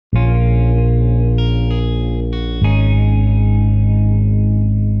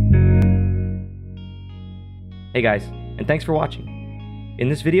Hey guys, and thanks for watching. In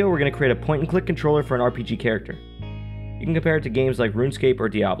this video, we're going to create a point-and-click controller for an RPG character. You can compare it to games like RuneScape or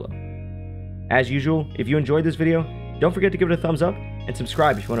Diablo. As usual, if you enjoyed this video, don't forget to give it a thumbs up and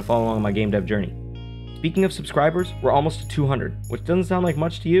subscribe if you want to follow along on my game dev journey. Speaking of subscribers, we're almost to 200, which doesn't sound like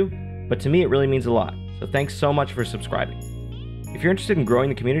much to you, but to me it really means a lot, so thanks so much for subscribing. If you're interested in growing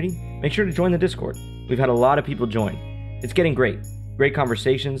the community, make sure to join the Discord. We've had a lot of people join. It's getting great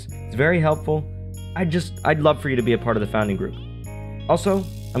conversations, it's very helpful. I'd love for you to be a part of the founding group. Also,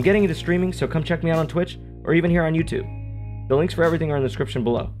 I'm getting into streaming, so come check me out on Twitch or even here on YouTube. The links for everything are in the description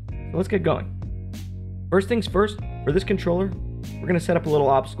below. So let's get going. First things first, for this controller, we're going to set up a little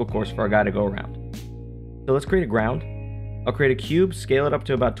obstacle course for our guy to go around. So let's create a ground. I'll create a cube, scale it up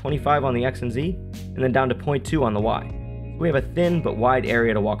to about 25 on the X and Z, and then down to 0.2 on the Y. So we have a thin but wide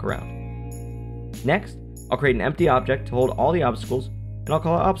area to walk around. Next, I'll create an empty object to hold all the obstacles, and I'll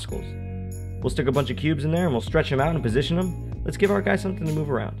call it obstacles. We'll stick a bunch of cubes in there and we'll stretch them out and position them. Let's give our guy something to move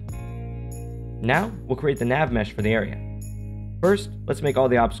around. Now, we'll create the Nav Mesh for the area. First, let's make all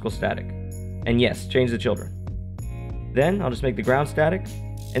the obstacles static. And yes, change the children. Then, I'll just make the ground static,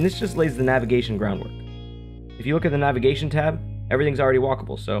 and this just lays the navigation groundwork. If you look at the navigation tab, everything's already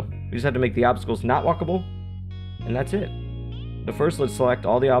walkable, so we just have to make the obstacles not walkable, and that's it. So first, let's select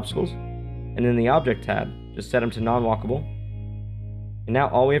all the obstacles, and in the object tab, just set them to non-walkable. And now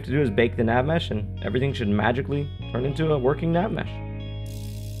all we have to do is bake the nav mesh and everything should magically turn into a working nav mesh.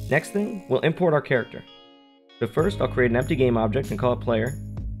 Next thing, we'll import our character. So first, I'll create an empty game object and call it player.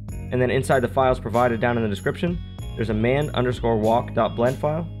 And then inside the files provided down in the description, there's a man_walk.blend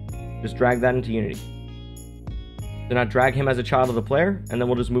file. Just drag that into Unity. So now drag him as a child of the player, and then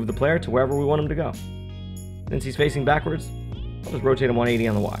we'll just move the player to wherever we want him to go. Since he's facing backwards, I'll just rotate him 180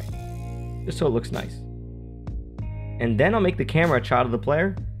 on the Y, just so it looks nice. And then I'll make the camera a child of the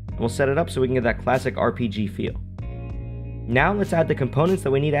player, and we'll set it up so we can get that classic RPG feel. Now let's add the components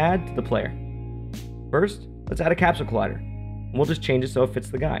that we need to add to the player. First, let's add a capsule collider, and we'll just change it so it fits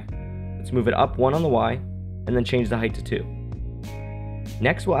the guy. Let's move it up 1 on the Y, and then change the height to 2.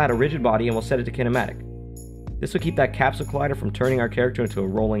 Next, we'll add a rigid body and we'll set it to kinematic. This will keep that capsule collider from turning our character into a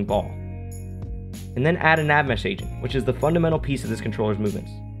rolling ball. And then add a Nav Mesh agent, which is the fundamental piece of this controller's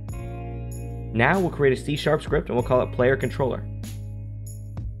movements. Now we'll create a C# script and we'll call it player controller.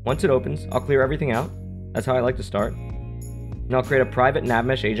 Once it opens, I'll clear everything out. That's how I like to start. And I'll create a private Nav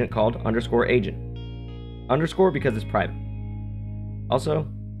Mesh agent called _agent. Underscore because it's private. Also,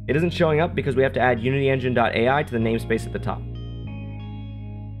 it isn't showing up because we have to add unityengine.ai to the namespace at the top.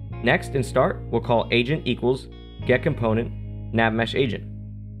 Next, in start, we'll call agent equals getComponent Nav Mesh agent.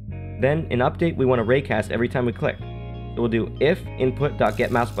 Then in update, we want to raycast every time we click. So we'll do if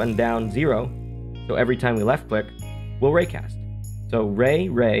input.getMouseButton down 0, so every time we left click, we'll raycast. So ray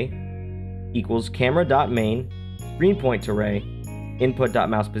equals camera.main screen point to ray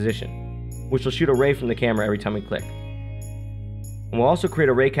input.mousePosition, which will shoot a ray from the camera every time we click. And we'll also create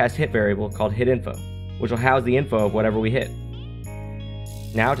a raycast hit variable called hitInfo, which will house the info of whatever we hit.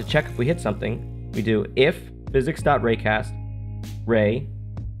 Now to check if we hit something, we do if physics.raycast ray,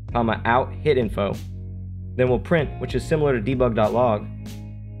 out hitInfo. Then we'll print, which is similar to debug.log.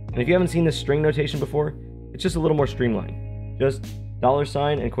 And if you haven't seen this string notation before, it's just a little more streamlined. Just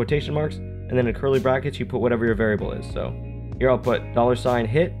 $sign and quotation marks, and then in curly brackets you put whatever your variable is. So here I'll put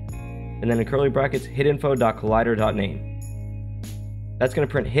 $hit, and then in curly brackets hitinfo.collider.name. That's going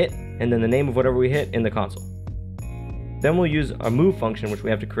to print hit, and then the name of whatever we hit in the console. Then we'll use a move function which we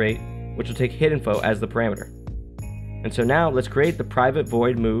have to create, which will take hitInfo as the parameter. And so now let's create the private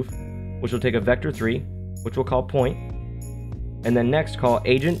void move, which will take a vector 3, which we'll call point, and then next call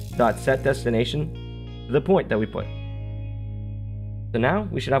agent.setDestination to the point that we put. So now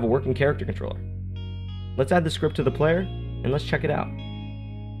we should have a working character controller. Let's add the script to the player, and let's check it out.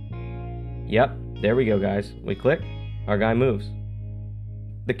 Yep, there we go guys. We click, our guy moves.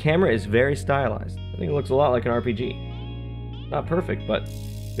 The camera is very stylized. I think it looks a lot like an RPG. Not perfect, but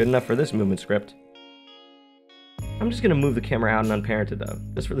good enough for this movement script. I'm just going to move the camera out and unparent it though,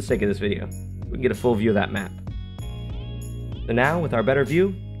 just for the sake of this video. We can get a full view of that map. So now, with our better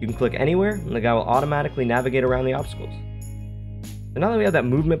view, you can click anywhere and the guy will automatically navigate around the obstacles. So now that we have that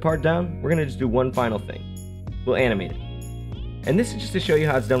movement part down, we're going to just do one final thing. We'll animate it. And this is just to show you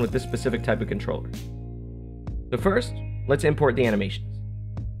how it's done with this specific type of controller. So first, let's import the animations.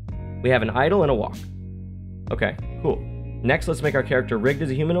 We have an idle and a walk. Okay, cool. Next, let's make our character rigged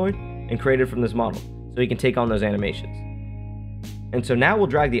as a humanoid and created from this model, so he can take on those animations. And so now we'll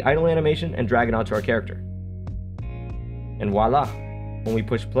drag the idle animation and drag it onto our character. And voila! When we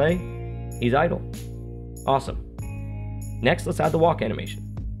push play, he's idle. Awesome. Next, let's add the walk animation.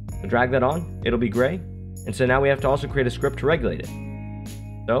 So drag that on, it'll be gray, And so now we have to also create a script to regulate it.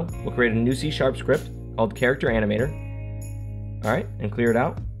 So we'll create a new C# script called character animator. All right, and clear it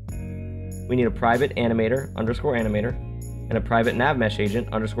out. We need a private animator underscore animator and a private nav mesh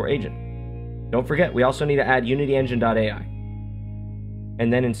agent underscore agent. Don't forget, we also need to add unityengine.ai.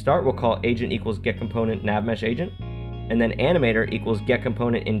 And then in start, we'll call agent equals getComponent nav mesh agent, and then animator equals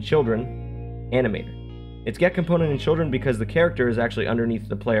getComponent in children animator. It's getComponent in children because the character is actually underneath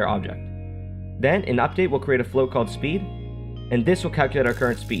the player object. Then in update, we'll create a float called speed, and this will calculate our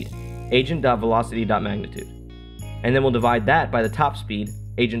current speed, agent.velocity.magnitude. And then we'll divide that by the top speed,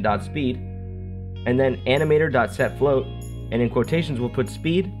 agent.speed, and then animator.setFloat, and in quotations we'll put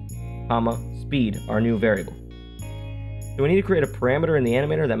speed, comma, speed, our new variable. So we need to create a parameter in the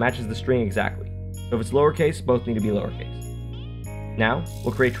animator that matches the string exactly. So if it's lowercase, both need to be lowercase. Now,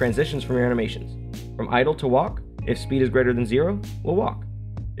 we'll create transitions from your animations. From idle to walk, if speed is greater than 0, we'll walk.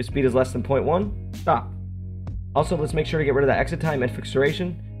 If speed is less than 0.1, stop. Also, let's make sure to get rid of the exit time and fixed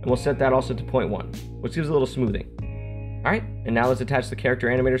duration, and we'll set that also to 0.1, which gives a little smoothing. Alright, and now let's attach the character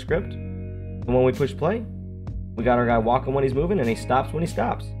animator script. And when we push play, we got our guy walking when he's moving and he stops when he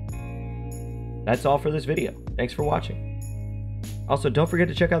stops. That's all for this video. Thanks for watching. Also, don't forget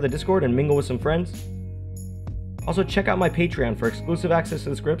to check out the Discord and mingle with some friends. Also, check out my Patreon for exclusive access to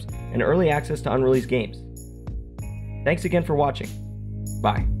the scripts and early access to unreleased games. Thanks again for watching.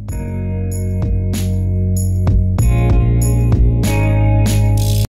 Bye.